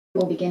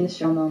We'll begin the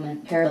show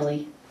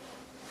momentarily.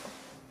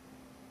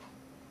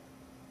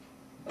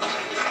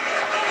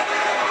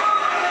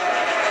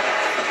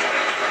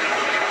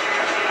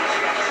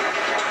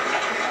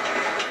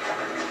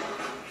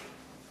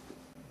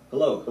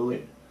 Hello,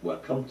 Owen.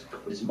 Welcome to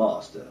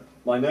QuizMASter.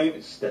 My name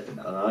is Stefan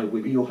and I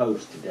will be your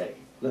host today.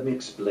 Let me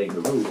explain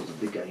the rules of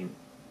the game.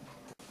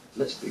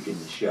 Let's begin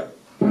the show.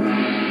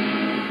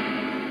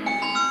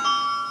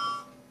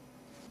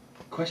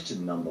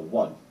 Question number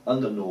 1.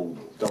 Under normal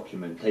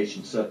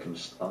documentation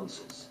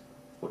circumstances,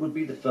 what would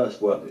be the first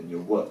word in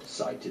your work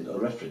cited or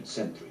reference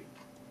entry?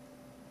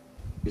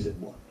 Is it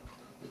 1.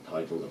 The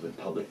title of a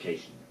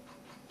publication?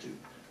 2.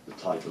 The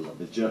title of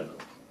the journal?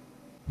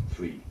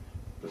 3.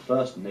 The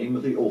first name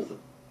of the author?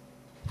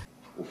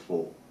 Or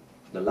 4.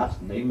 The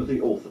last name of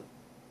the author?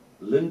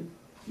 Lynn,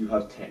 you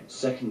have 10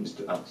 seconds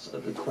to answer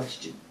the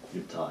question.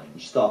 Your time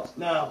starts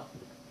now.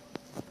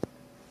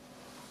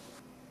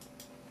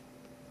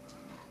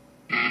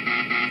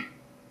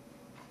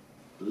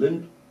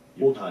 Lynn,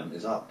 your time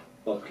is up.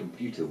 Our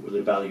computer will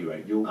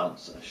evaluate your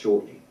answer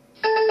shortly.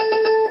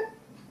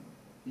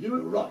 You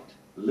were right.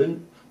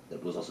 Lynn,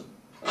 that was awesome.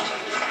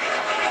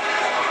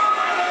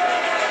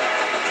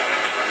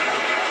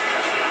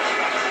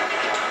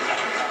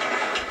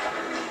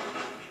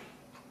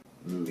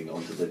 Moving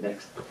on to the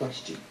next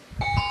question.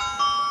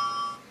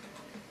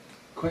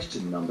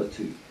 Question number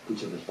 2.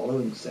 Which of the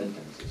following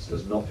sentences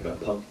does not have a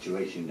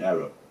punctuation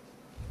error?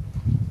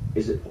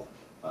 Is it 1.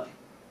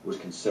 I was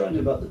concerned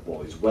about the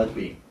boy's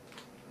well-being.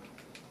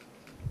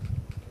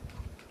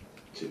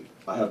 2.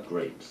 I have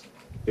grapes,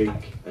 big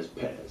as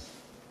pears.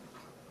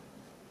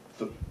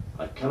 3.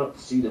 I cannot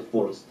see the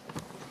forest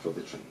for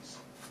the trees.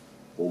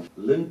 Or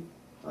Lynn,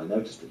 I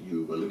noticed that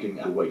you were looking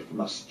away from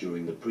us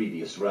during the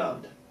previous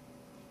round.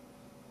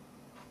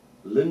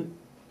 Lynn,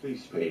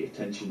 please pay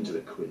attention to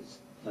the quiz.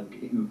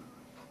 Thank you.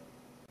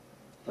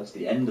 That's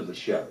the end of the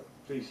show.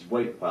 Please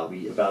wait while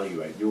we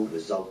evaluate your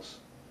results.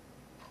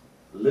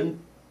 Lynn,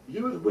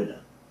 you are the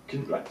winner.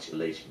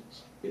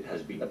 Congratulations. It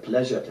has been a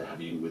pleasure to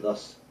have you with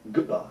us.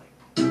 Goodbye.